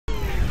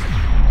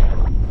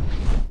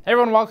Hey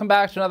everyone, welcome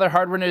back to another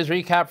hardware news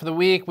recap for the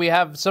week. We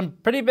have some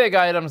pretty big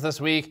items this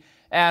week,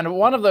 and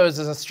one of those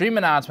is a stream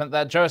announcement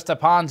that Joe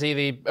Stepongzi,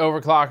 the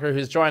overclocker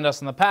who's joined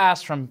us in the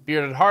past from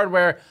Bearded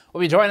Hardware,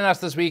 will be joining us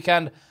this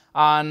weekend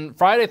on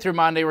Friday through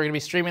Monday. We're going to be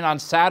streaming on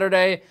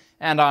Saturday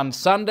and on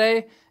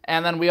Sunday,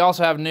 and then we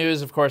also have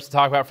news, of course, to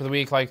talk about for the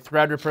week, like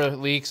Threadripper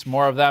leaks,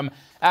 more of them,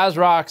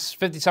 ASRock's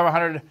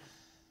 5700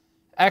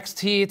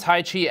 XT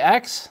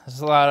XOC. This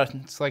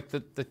is it's like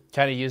the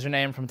kind of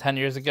username from 10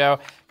 years ago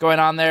going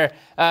on there.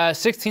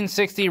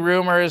 1660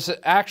 rumors,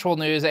 actual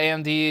news,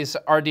 AMD's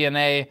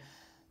RDNA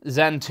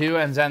Zen 2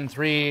 and Zen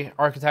 3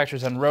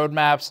 architectures and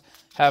roadmaps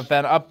have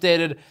been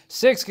updated,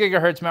 6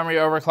 gigahertz memory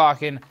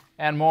overclocking,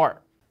 and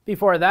more.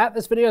 Before that,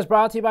 this video is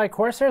brought to you by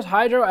Corsair's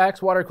Hydro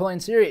X water cooling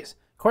series.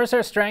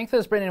 Corsair's strength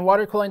is bringing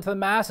water cooling to the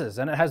masses,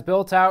 and it has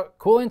built out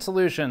cooling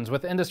solutions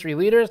with industry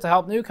leaders to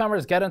help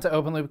newcomers get into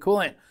open loop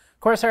cooling.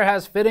 Corsair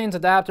has fittings,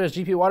 adapters,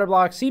 GPU water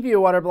blocks, CPU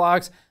water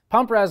blocks,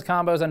 pump res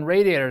combos, and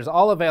radiators,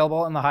 all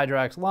available in the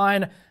Hydro X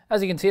line.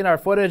 As you can see in our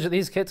footage,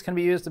 these kits can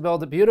be used to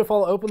build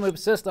beautiful open loop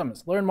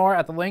systems. Learn more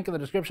at the link in the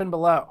description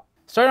below.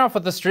 Starting off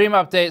with the stream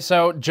update,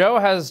 so Joe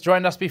has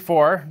joined us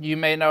before. You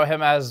may know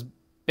him as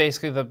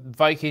basically the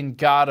Viking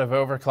god of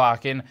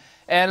overclocking.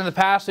 And in the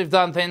past, we've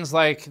done things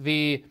like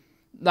the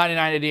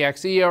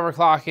 9980XE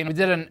overclocking. We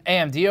did an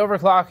AMD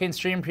overclocking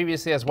stream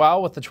previously as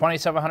well with the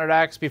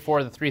 2700X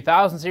before the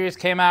 3000 series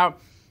came out.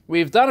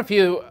 We've done a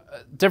few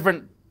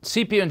different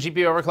CPU and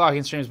GPU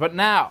overclocking streams, but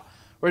now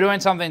we're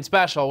doing something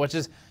special, which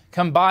is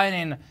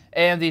combining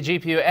AMD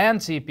GPU and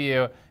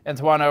CPU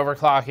into one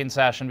overclocking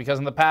session, because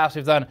in the past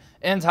we've done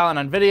Intel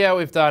and NVIDIA,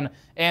 we've done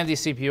AMD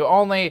CPU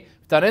only,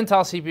 we've done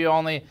Intel CPU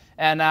only,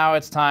 and now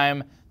it's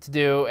time to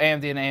do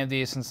AMD and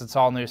AMD since it's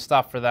all new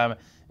stuff for them.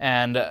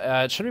 And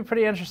it should be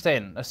pretty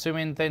interesting,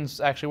 assuming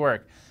things actually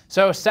work.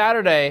 So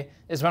Saturday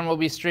is when we'll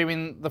be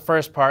streaming the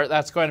first part.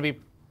 That's going to be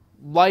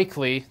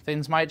likely,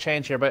 things might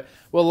change here, but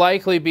will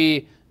likely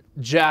be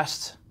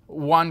just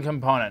one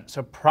component.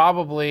 So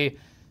probably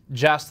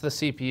just the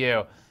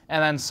CPU.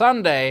 And then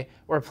Sunday,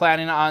 we're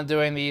planning on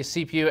doing the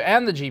CPU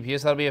and the GPU.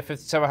 So that'll be a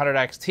 5700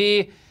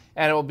 XT,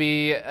 and it will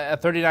be a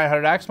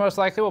 3900X most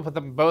likely. We'll put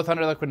them both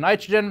under liquid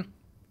nitrogen,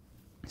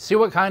 see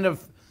what kind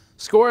of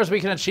scores we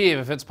can achieve,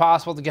 if it's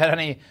possible to get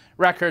any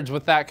records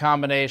with that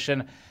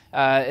combination.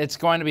 It's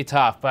going to be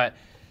tough, but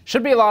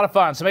should be a lot of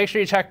fun. So make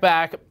sure you check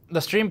back. The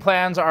stream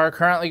plans are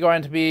currently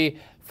going to be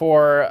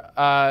for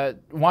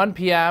 1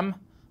 p.m.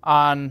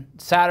 on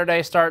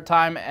Saturday start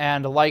time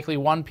and likely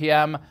 1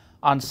 p.m.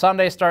 on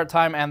Sunday start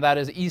time, and that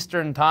is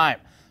Eastern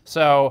time.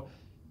 So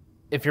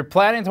if you're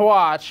planning to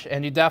watch,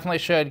 and you definitely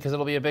should because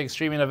it'll be a big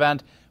streaming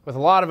event with a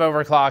lot of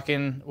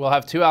overclocking, we'll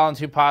have 2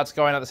 LN2 pots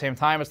going at the same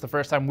time. It's the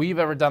first time we've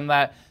ever done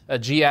that.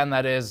 GN,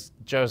 that is.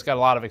 Joe's got a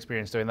lot of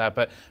experience doing that,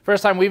 but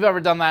first time we've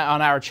ever done that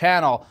on our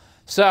channel.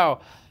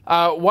 So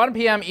 1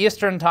 p.m.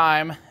 Eastern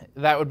time,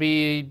 that would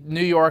be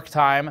New York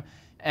time,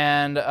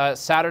 and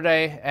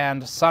Saturday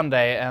and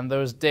Sunday, and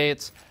those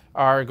dates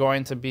are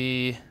going to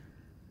be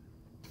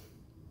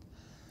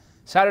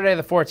Saturday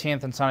the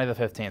 14th and Sunday the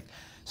 15th.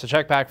 So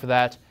check back for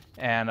that,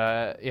 and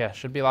yeah,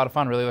 should be a lot of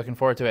fun. Really looking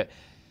forward to it.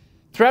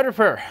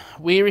 Threadripper.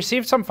 We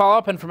received some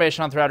follow-up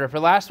information on Threadripper.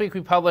 Last week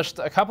we published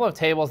a couple of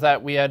tables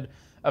that we had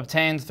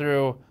obtained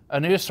through a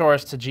news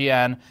source to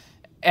GN,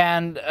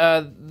 and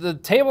the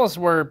tables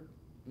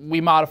we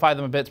modified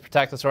them a bit to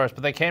protect the source,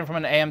 but they came from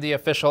an AMD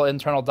official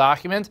internal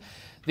document.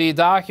 The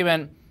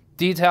document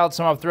detailed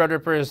some of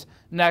Threadripper's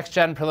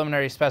next-gen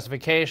preliminary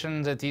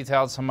specifications. It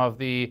detailed some of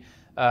the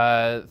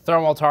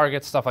thermal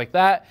targets, stuff like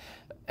that.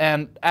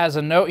 And as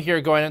a note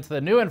here, going into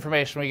the new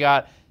information we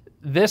got,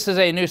 this is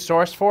a new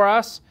source for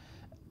us,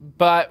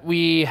 but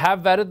we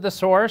have vetted the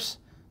source.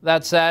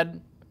 That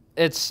said,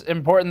 it's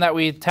important that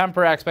we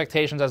temper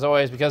expectations as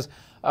always, because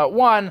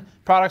one,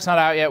 product's not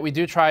out yet. We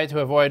do try to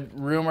avoid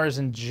rumors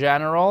in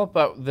general,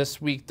 but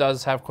this week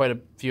does have quite a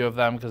few of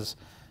them because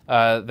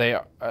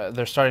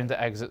they're starting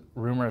to exit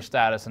rumor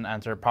status and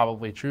enter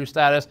probably true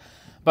status.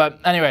 But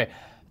anyway,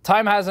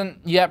 time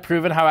hasn't yet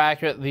proven how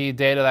accurate the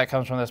data that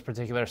comes from this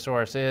particular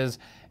source is,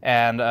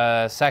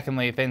 and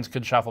secondly, things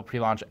could shuffle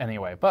pre-launch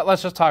anyway. But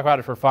let's just talk about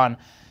it for fun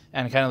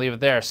and kind of leave it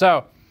there.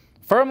 So,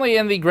 firmly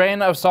in the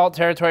grain of salt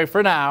territory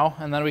for now,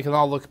 and then we can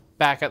all look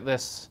back at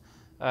this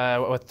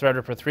with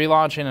Threadripper 3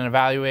 launching and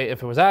evaluate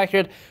if it was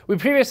accurate. We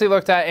previously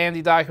looked at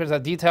AMD documents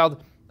that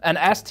detailed an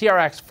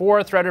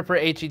STRX4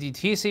 Threadripper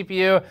HEDT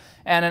CPU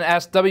and an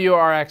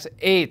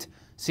SWRX8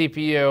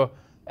 CPU,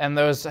 and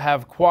those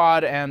have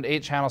quad and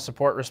 8-channel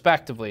support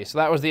respectively. So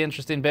that was the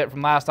interesting bit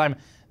from last time.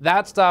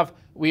 That stuff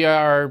we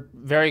are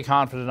very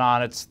confident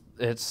on.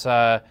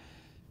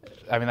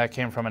 I mean, that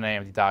came from an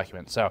AMD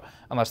document, so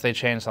unless they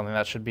change something,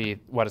 that should be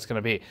what it's going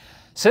to be.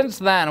 Since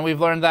then, we've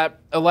learned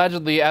that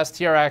allegedly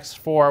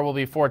STRX4 will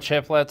be 4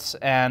 chiplets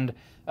and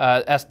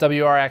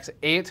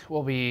SWRX8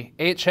 will be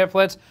 8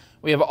 chiplets.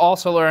 We have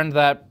also learned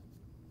that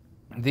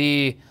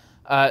the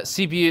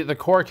CPU, the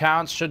core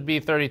counts should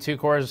be 32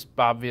 cores,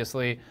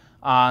 obviously,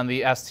 on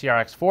the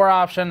STRX4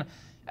 option.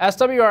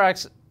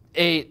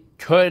 SWRX8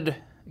 could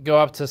go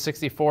up to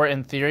 64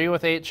 in theory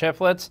with 8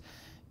 chiplets.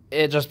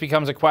 It just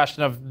becomes a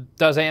question of,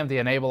 does AMD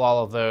enable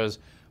all of those,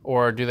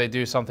 or do they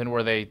do something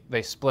where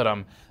they split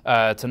them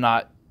to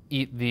not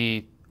eat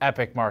the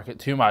EPYC market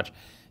too much?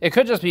 It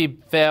could just be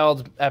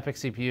failed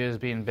EPYC CPUs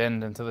being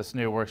binned into this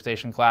new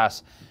workstation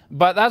class.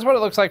 But that's what it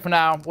looks like for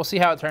now. We'll see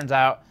how it turns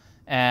out.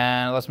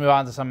 And let's move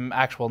on to some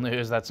actual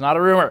news that's not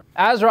a rumor.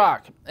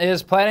 ASRock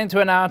is planning to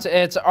announce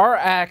its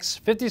RX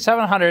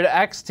 5700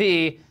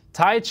 XT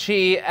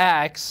Taichi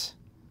X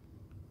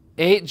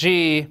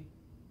 8G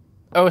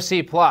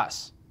OC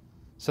Plus.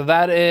 So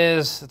that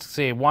is, let's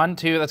see, 1,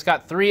 2, that's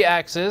got 3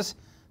 X's.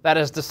 That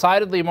is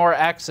decidedly more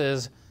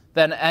X's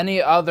than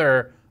any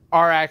other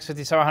RX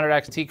 5700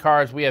 XT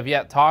cards we have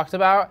yet talked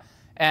about.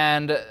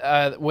 And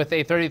with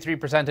a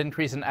 33%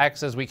 increase in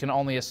X's, we can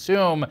only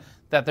assume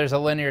that there's a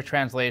linear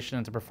translation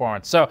into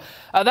performance. So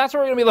that's what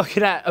we're going to be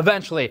looking at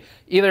eventually.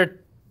 Either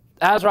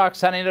ASRock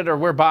sending it or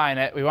we're buying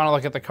it. We want to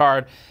look at the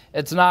card.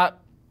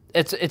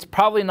 It's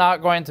probably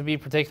not going to be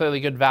particularly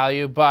good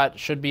value, but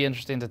should be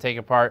interesting to take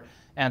apart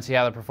and see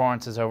how the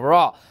performance is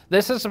overall.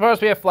 This is supposed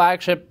to be a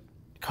flagship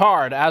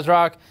card.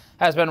 ASRock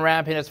has been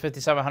ramping its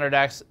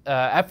 5700X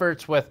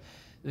efforts with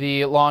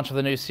the launch of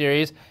the new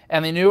series,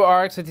 and the new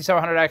RX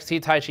 5700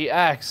 XT Taichi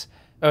X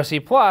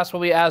OC Plus will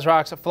be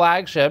ASRock's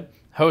flagship,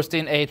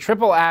 hosting a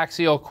triple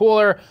axial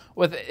cooler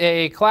with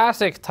a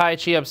classic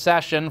Taichi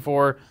obsession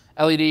for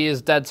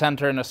LEDs dead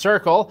center in a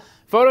circle.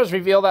 Photos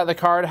reveal that the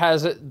card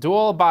has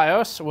dual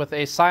BIOS with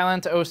a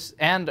silent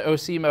and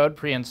OC mode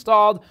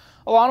pre-installed,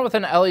 along with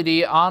an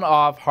LED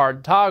on-off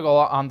hard toggle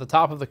on the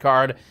top of the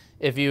card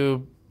if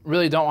you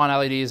really don't want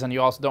LEDs and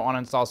you also don't want to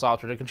install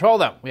software to control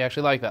them. We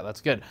actually like that. That's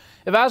good.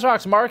 If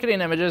ASRock's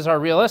marketing images are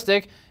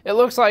realistic, it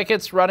looks like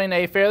it's running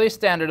a fairly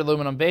standard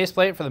aluminum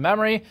baseplate for the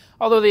memory,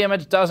 although the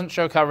image doesn't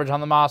show coverage on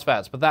the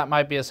MOSFETs, but that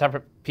might be a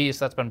separate piece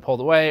that's been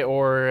pulled away,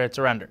 or it's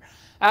a render.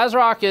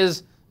 ASRock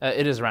is,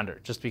 it is render,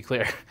 just to be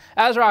clear.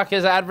 ASRock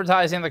is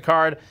advertising the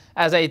card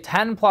as a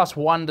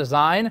 10+1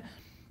 design,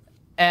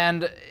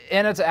 and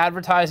in its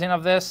advertising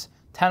of this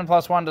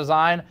 10+1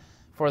 design,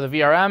 for the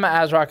VRM,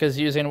 ASRock is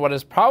using what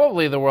is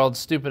probably the world's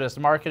stupidest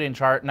marketing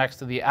chart next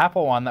to the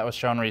Apple one that was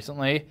shown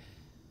recently.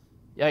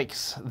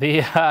 Yikes.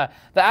 The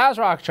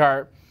ASRock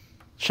chart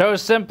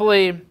shows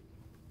simply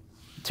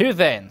 2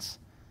 things.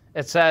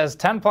 It says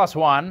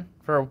 10+1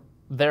 for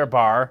their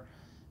bar,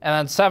 and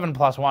then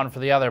 7+1 for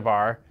the other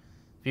bar.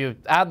 If you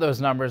add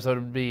those numbers, it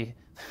would be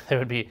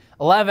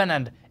 11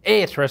 and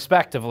 8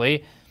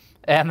 respectively.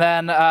 And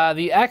then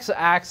the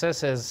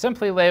x-axis is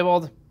simply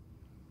labeled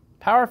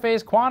power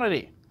phase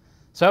quantity.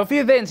 So a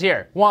few things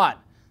here. 1,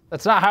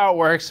 that's not how it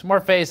works. More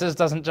phases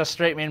doesn't just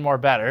straight mean more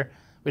better.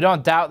 We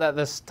don't doubt that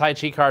this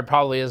Taichi card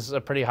probably is a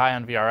pretty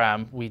high-end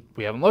VRM. We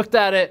haven't looked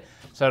at it,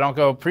 so don't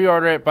go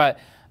pre-order it, but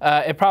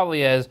it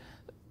probably is.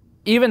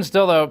 Even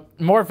still, though,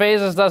 more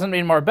phases doesn't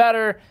mean more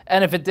better,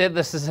 and if it did,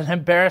 this is an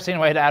embarrassing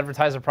way to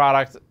advertise a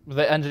product.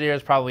 The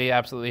engineers probably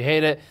absolutely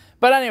hate it.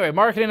 But anyway,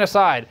 marketing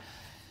aside,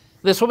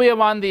 this will be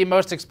among the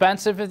most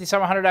expensive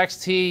 5700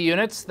 XT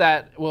units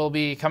that will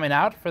be coming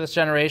out for this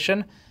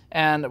generation,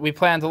 and we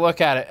plan to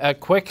look at it. A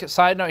quick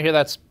side note here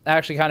that's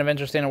actually kind of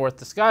interesting and worth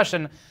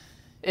discussion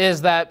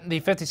is that the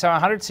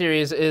 5700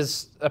 series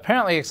is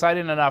apparently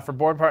exciting enough for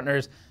board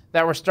partners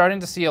that we're starting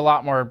to see a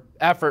lot more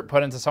effort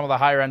put into some of the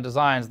higher end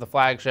designs, the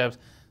flagships,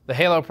 the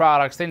Halo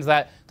products, things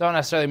that don't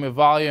necessarily move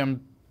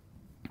volume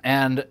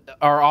and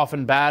are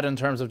often bad in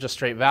terms of just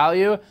straight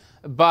value,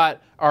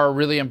 but are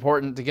really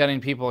important to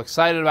getting people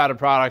excited about a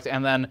product,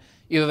 and then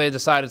either they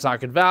decide it's not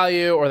good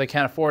value or they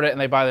can't afford it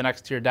and they buy the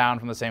next tier down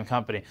from the same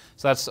company.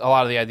 So that's a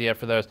lot of the idea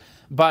for those.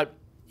 But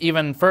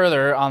even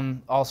further,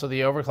 on also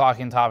the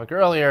overclocking topic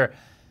earlier,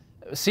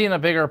 seeing a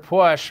bigger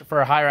push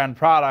for higher end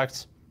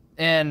products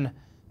in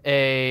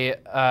a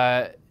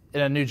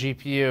new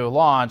GPU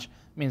launch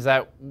means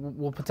that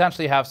we'll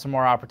potentially have some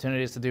more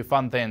opportunities to do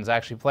fun things,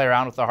 actually play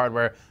around with the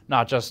hardware,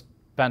 not just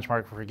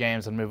benchmark for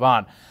games and move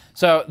on.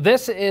 So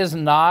this is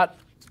not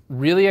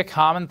really a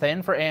common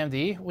thing for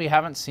AMD. We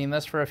haven't seen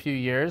this for a few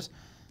years.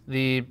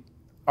 The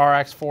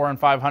RX 4 and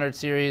 500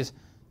 series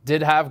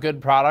did have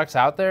good products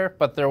out there,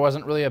 but there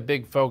wasn't really a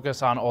big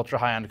focus on ultra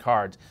high-end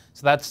cards.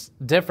 So that's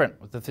different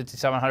with the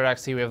 5700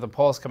 XT. We have the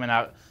Pulse coming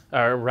out,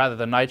 or rather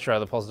the Nitro.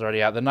 The Pulse is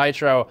already out. The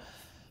Nitro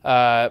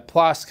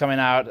Plus coming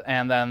out,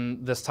 and then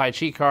this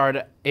Taichi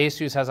card.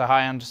 Asus has a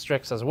high-end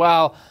Strix as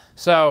well.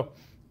 So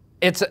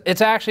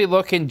it's actually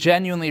looking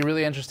genuinely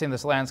really interesting,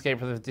 this landscape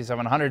for the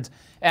 5700s.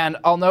 And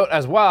I'll note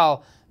as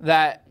well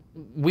that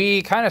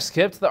we kind of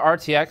skipped the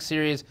RTX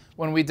series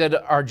when we did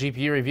our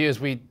GPU reviews.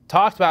 We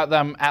talked about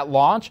them at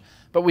launch,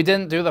 but we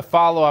didn't do the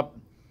follow-up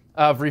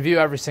of review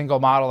every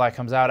single model that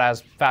comes out as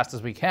fast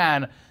as we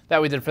can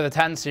that we did for the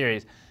 10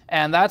 series.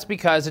 And that's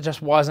because it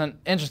just wasn't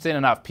interesting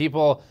enough.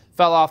 People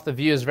fell off the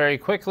views very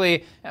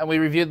quickly, and we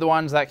reviewed the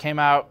ones that came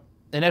out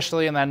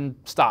initially and then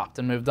stopped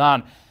and moved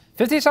on.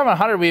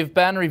 5700, we've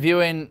been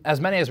reviewing as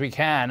many as we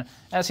can,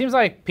 and it seems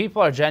like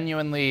people are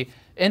genuinely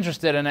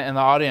interested in it in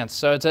the audience.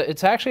 So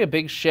it's actually a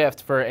big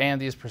shift for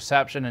AMD's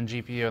perception and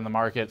GPU in the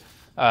market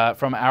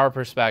from our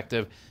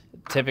perspective.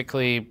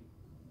 typically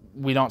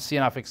we don't see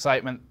enough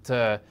excitement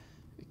to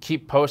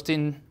keep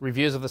posting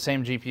reviews of the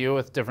same GPU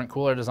with different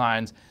cooler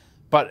designs.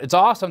 But it's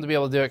awesome to be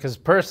able to do it because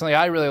personally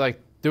I really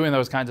like doing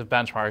those kinds of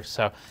benchmarks.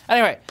 So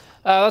anyway,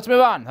 let's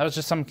move on. That was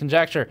just some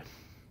conjecture.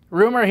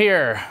 Rumor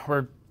here,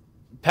 we're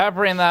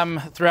peppering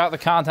them throughout the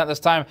content this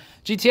time.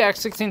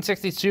 GTX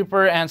 1660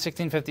 Super and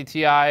 1650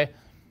 Ti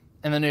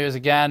in the news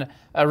again.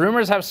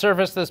 Rumors have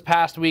surfaced this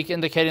past week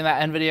indicating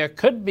that NVIDIA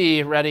could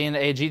be readying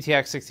a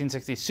GTX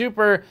 1660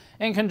 Super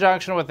in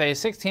conjunction with a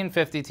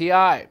 1650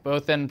 Ti,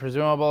 both in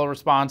presumable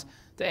response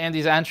to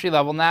AMD's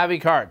entry-level Navi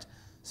cards,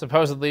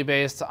 supposedly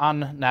based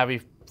on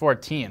Navi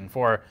 14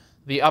 for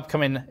the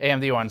upcoming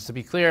AMD ones. To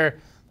be clear,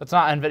 that's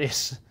not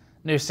NVIDIA's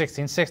new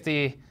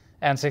 1660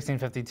 and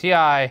 1650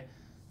 Ti.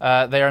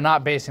 They are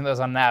not basing those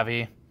on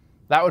Navi.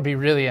 That would be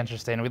really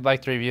interesting. We'd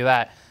like to review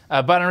that.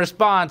 But in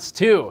response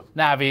to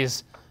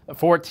Navi's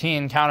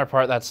 14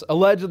 counterpart that's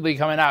allegedly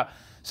coming out.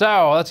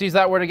 So let's use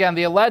that word again.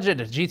 The alleged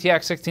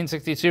GTX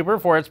 1660 Super,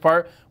 for its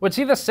part, would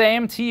see the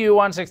same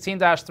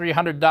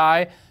TU116-300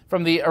 die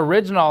from the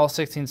original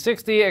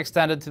 1660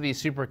 extended to the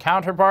Super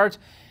counterpart.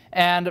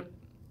 And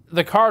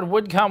the card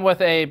would come with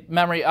a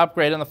memory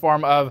upgrade in the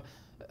form of,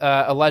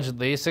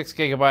 allegedly, 6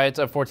 gigabytes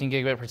of 14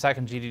 gigabit per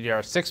second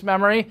GDDR6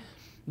 memory.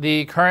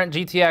 The current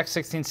GTX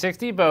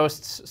 1660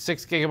 boasts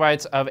 6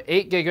 gigabytes of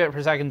 8 gigabit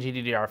per second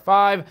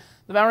GDDR5.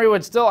 The memory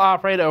would still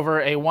operate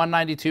over a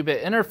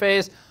 192-bit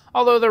interface,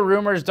 although the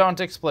rumors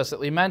don't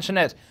explicitly mention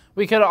it.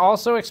 We could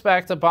also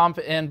expect a bump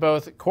in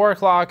both core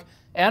clock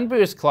and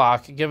boost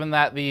clock, given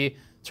that the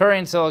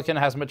Turing silicon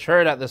has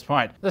matured at this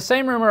point. The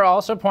same rumor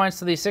also points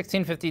to the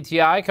 1650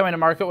 Ti coming to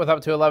market with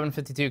up to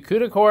 1152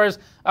 CUDA cores,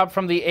 up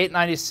from the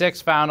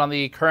 896 found on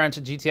the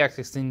current GTX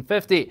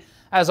 1650.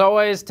 As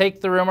always, take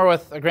the rumor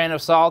with a grain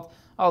of salt,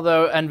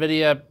 although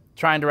NVIDIA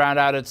trying to round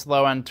out its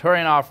low-end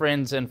Turing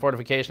offerings in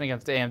fortification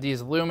against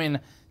AMD's looming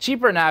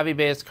cheaper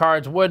Navi-based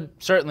cards would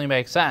certainly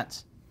make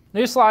sense.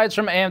 New slides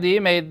from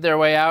AMD made their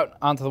way out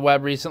onto the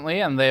web recently,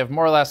 and they have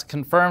more or less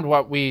confirmed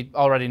what we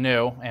already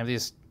knew.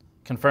 AMD's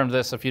confirmed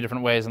this a few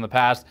different ways in the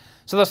past.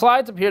 So the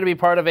slides appear to be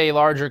part of a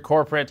larger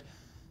corporate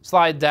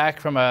slide deck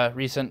from a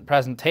recent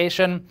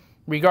presentation.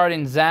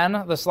 Regarding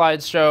Zen, the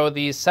slides show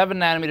the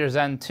 7nm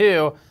Zen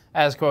 2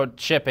 as, quote,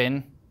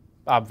 shipping,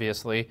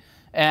 obviously,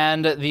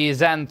 and the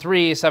Zen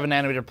 3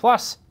 7nm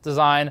Plus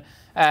design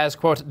as,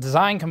 quote,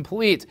 design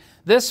complete.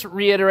 This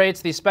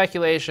reiterates the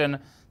speculation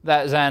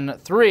that Zen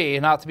 3,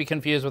 not to be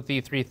confused with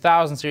the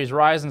 3000 series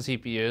Ryzen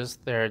CPUs,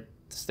 they're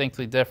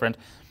distinctly different,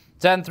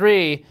 Zen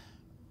 3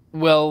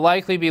 will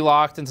likely be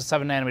locked into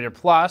 7nm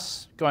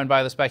Plus, going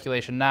by the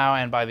speculation now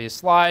and by these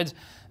slides.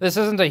 This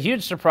isn't a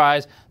huge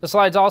surprise. The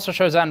slides also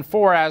show Zen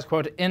 4 as,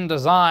 quote, in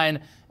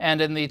design and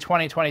in the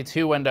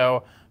 2022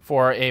 window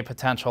for a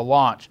potential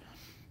launch.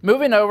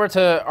 Moving over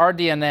to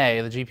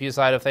RDNA, the GPU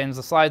side of things,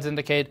 the slides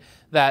indicate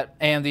that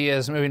AMD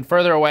is moving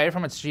further away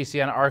from its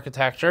GCN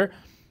architecture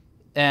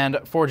and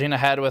forging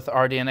ahead with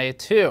RDNA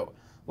 2.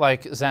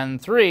 Like Zen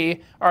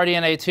 3,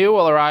 RDNA 2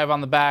 will arrive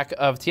on the back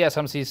of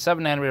TSMC's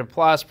 7nm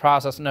Plus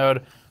process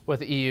node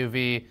with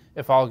EUV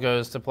if all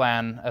goes to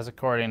plan as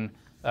according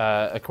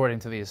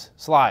to these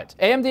slides.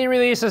 AMD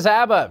releases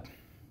ABBA,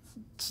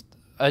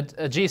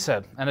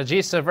 AGESA, an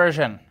AGESA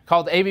version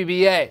called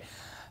ABBA.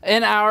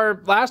 In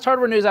our last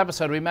hardware news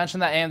episode, we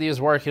mentioned that AMD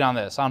is working on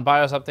this, on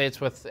BIOS updates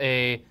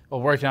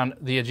working on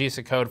the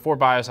AGESA code for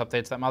BIOS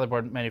updates that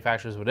motherboard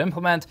manufacturers would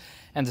implement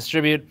and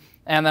distribute.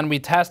 And then we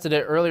tested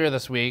it earlier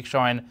this week,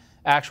 showing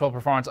actual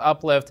performance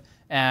uplift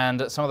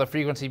and some of the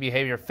frequency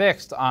behavior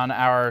fixed on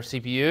our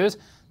CPUs.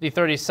 The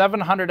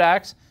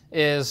 3700X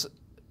is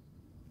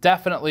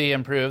definitely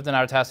improved in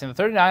our testing.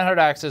 The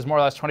 3900X is more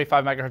or less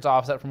 25 megahertz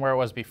offset from where it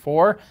was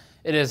before.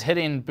 It is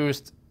hitting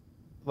boost,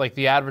 like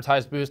the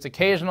advertised boost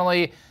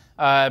occasionally.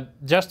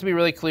 Just to be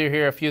really clear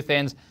here, a few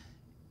things.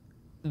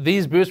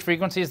 These boost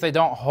frequencies, they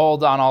don't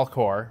hold on all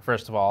core,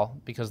 first of all,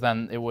 because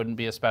then it wouldn't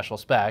be a special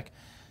spec.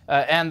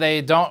 And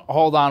they don't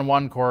hold on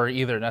one core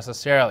either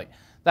necessarily.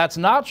 That's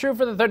not true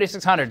for the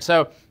 3600.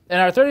 So in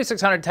our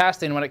 3600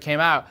 testing when it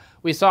came out,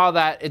 we saw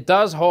that it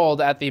does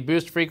hold at the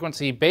boost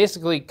frequency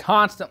basically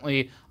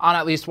constantly on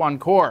at least one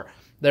core.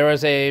 There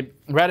was a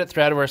Reddit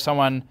thread where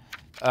someone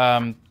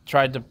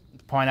tried to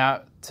point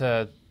out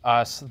to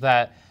us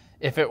that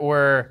if it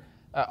were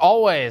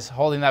always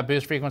holding that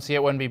boost frequency,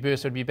 it wouldn't be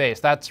boost, it would be base.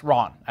 That's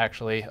wrong,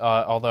 actually,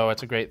 although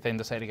it's a great thing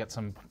to say to get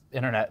some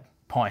internet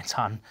points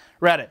on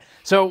Reddit.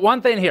 So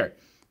one thing here,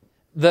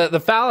 the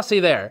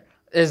fallacy there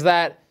is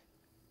that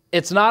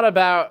it's not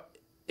about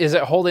is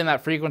it holding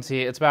that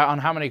frequency, it's about on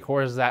how many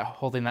cores is that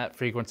holding that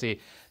frequency.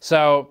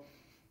 So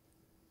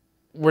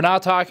we're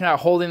not talking about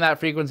holding that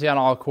frequency on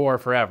all core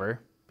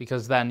forever,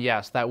 because then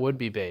yes, that would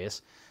be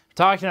base. We're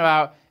talking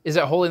about is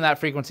it holding that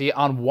frequency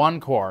on one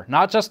core,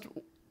 not just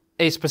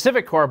a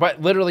specific core, but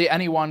literally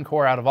any one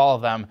core out of all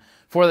of them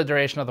for the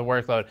duration of the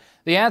workload.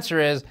 The answer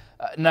is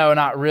no,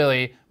 not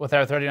really with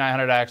our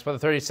 3900X, but the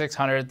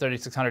 3600,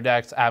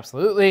 3600X,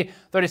 absolutely.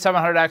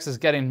 3700X is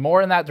getting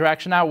more in that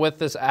direction now with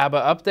this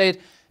ABBA update.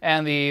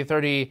 and the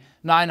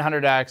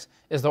 3900X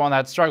is the one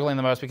that's struggling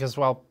the most because,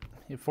 well,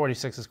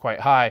 46 is quite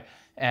high,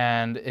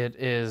 and it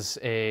is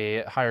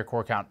a higher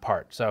core count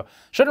part. So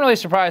shouldn't really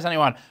surprise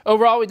anyone.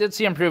 Overall, we did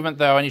see improvement,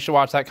 though, and you should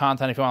watch that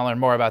content if you want to learn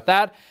more about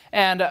that.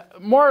 And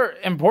more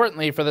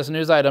importantly for this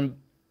news item,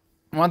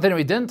 one thing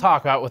we didn't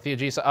talk about with the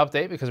AGESA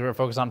update, because we were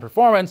focused on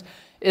performance,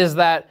 is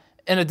that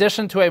in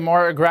addition to a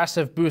more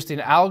aggressive boosting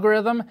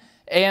algorithm,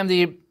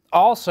 AMD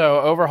also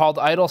overhauled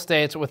idle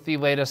states with the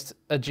latest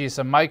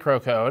AGESA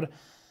microcode.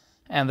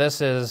 And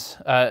this is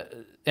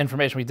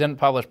information we didn't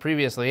publish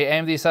previously.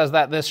 AMD says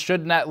that this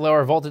should net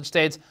lower voltage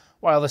states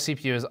while the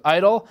CPU is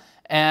idle,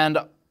 and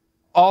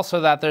also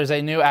that there's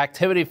a new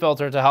activity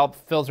filter to help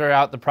filter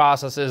out the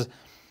processes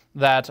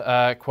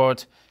that,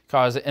 quote,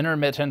 cause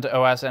intermittent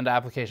OS and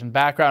application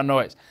background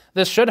noise.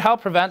 This should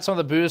help prevent some of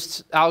the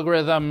boost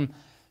algorithm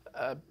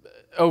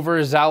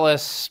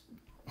overzealous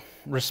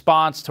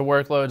response to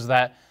workloads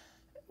that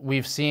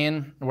we've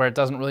seen, where it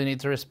doesn't really need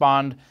to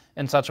respond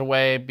in such a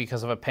way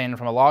because of a pain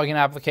from a logging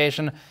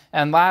application.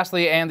 And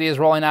lastly, AMD is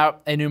rolling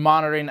out a new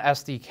monitoring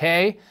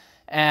SDK,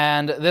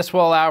 and this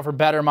will allow for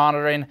better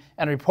monitoring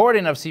and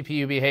reporting of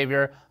CPU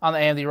behavior on the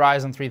AMD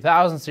Ryzen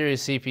 3000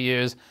 series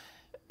CPUs.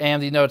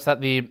 AMD notes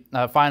that the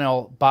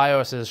final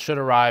BIOSes should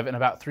arrive in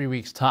about 3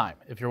 weeks' time,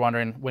 if you're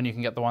wondering when you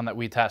can get the one that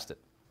we tested.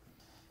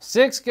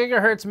 6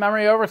 GHz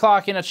memory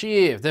overclocking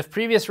achieved. If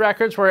previous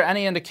records were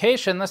any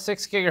indication, the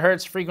 6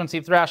 GHz frequency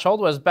threshold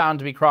was bound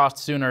to be crossed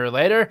sooner or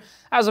later.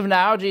 As of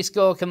now,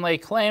 G.Skill can lay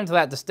claim to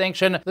that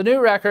distinction. The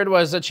new record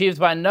was achieved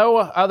by no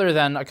other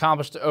than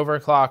accomplished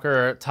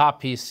overclocker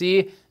Top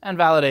PC and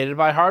validated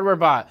by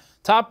HardwareBot.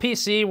 Top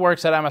PC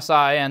works at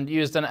MSI and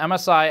used an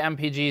MSI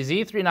MPG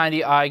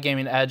Z390i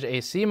Gaming Edge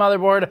AC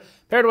motherboard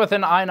paired with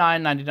an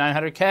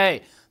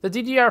i9-9900K. The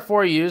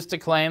DDR4 used to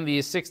claim the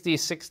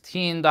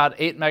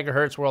 6016.8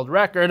 MHz world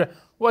record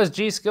was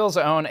G.Skill's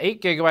own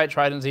 8GB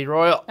Trident Z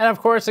Royal. And of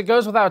course, it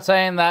goes without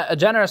saying that a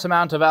generous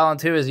amount of Allen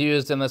 2 is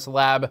used in this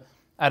lab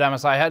at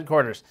MSI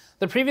headquarters.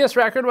 The previous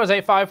record was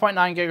a 5.9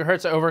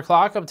 GHz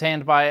overclock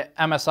obtained by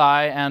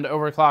MSI and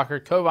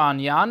overclocker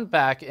Kovan Yan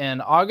back in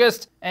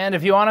August. And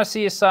if you want to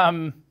see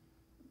some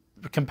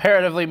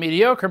comparatively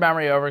mediocre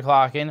memory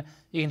overclocking,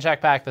 you can check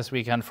back this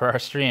weekend for our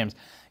streams.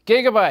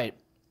 Gigabyte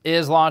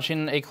is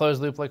launching a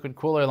closed-loop liquid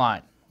cooler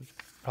line. We should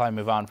probably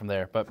move on from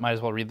there, but might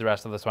as well read the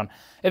rest of this one.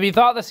 If you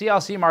thought the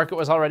CLC market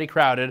was already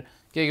crowded,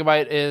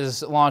 Gigabyte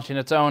is launching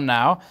its own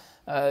now.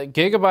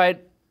 Gigabyte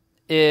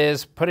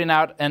is putting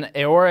out an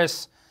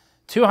Aorus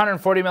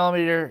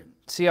 240mm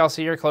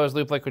CLC, or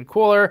closed-loop liquid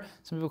cooler.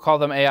 Some people call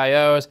them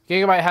AIOs.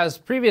 Gigabyte has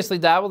previously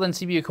dabbled in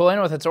CPU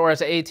cooling with its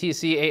Aorus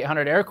ATC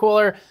 800 air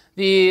cooler.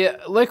 The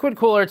liquid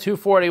cooler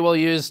 240 will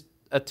use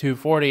a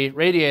 240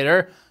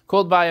 radiator,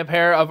 cooled by a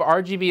pair of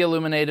RGB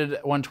illuminated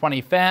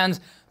 120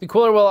 fans. The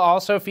cooler will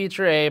also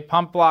feature a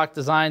pump block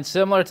design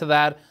similar to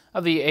that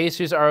of the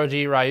Asus ROG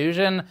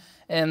Ryujin,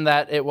 in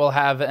that it will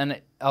have an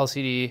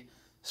LCD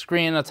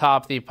screen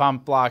atop the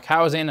pump block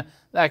housing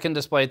that can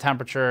display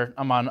temperature,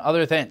 among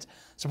other things.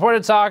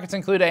 Supported sockets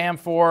include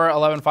AM4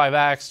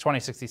 115X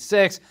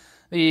 2066.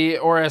 The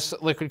Aorus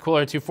Liquid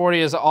Cooler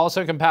 240 is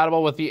also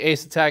compatible with the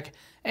Asetek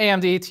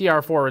AMD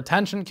TR4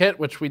 retention kit,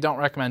 which we don't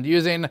recommend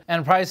using,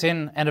 and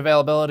pricing and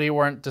availability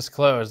weren't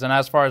disclosed. And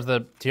as far as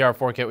the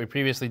TR4 kit, we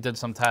previously did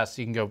some tests.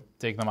 You can go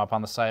dig them up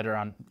on the site or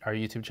on our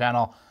YouTube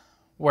channel,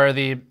 where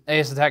the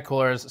Asetek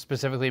coolers,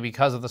 specifically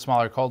because of the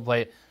smaller cold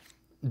plate,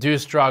 do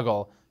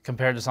struggle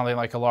compared to something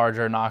like a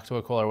larger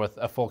Noctua cooler with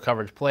a full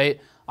coverage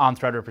plate on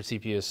Threadripper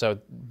CPUs. So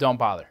don't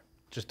bother.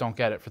 Just don't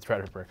get it for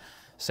Threadripper.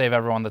 Save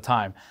everyone the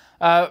time.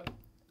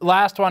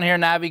 Last one here,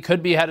 Navi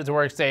could be headed to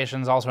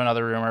workstations, also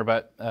another rumor,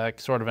 but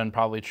sort of in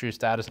probably true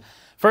status.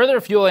 Further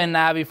fueling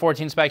Navi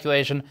 14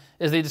 speculation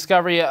is the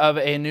discovery of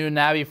a new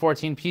Navi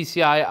 14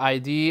 PCI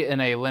ID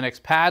in a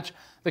Linux patch.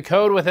 The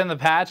code within the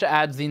patch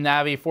adds the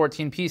Navi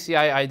 14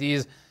 PCI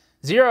IDs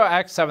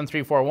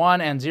 0x7341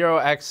 and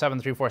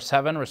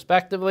 0x7347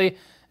 respectively.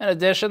 In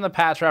addition, the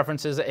patch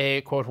references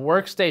a, quote,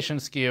 workstation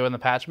SKU in the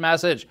patch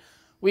message.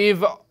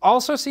 We've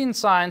also seen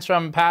signs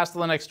from past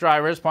Linux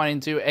drivers pointing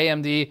to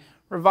AMD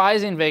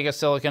revising Vega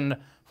Silicon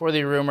for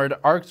the rumored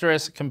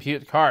Arcturus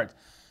compute card.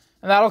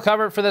 And that'll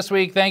cover it for this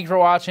week. Thank you for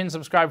watching.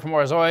 Subscribe for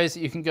more as always.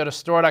 You can go to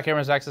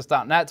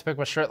store.gamersnexus.net to pick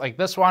up a shirt like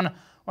this one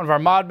of our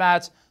mod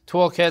mats,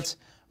 toolkits,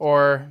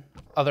 or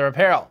other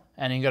apparel.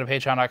 And you can go to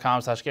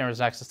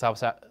patreon.com/gamersnexus to help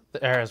us out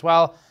there as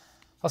well.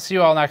 I'll see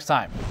you all next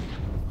time.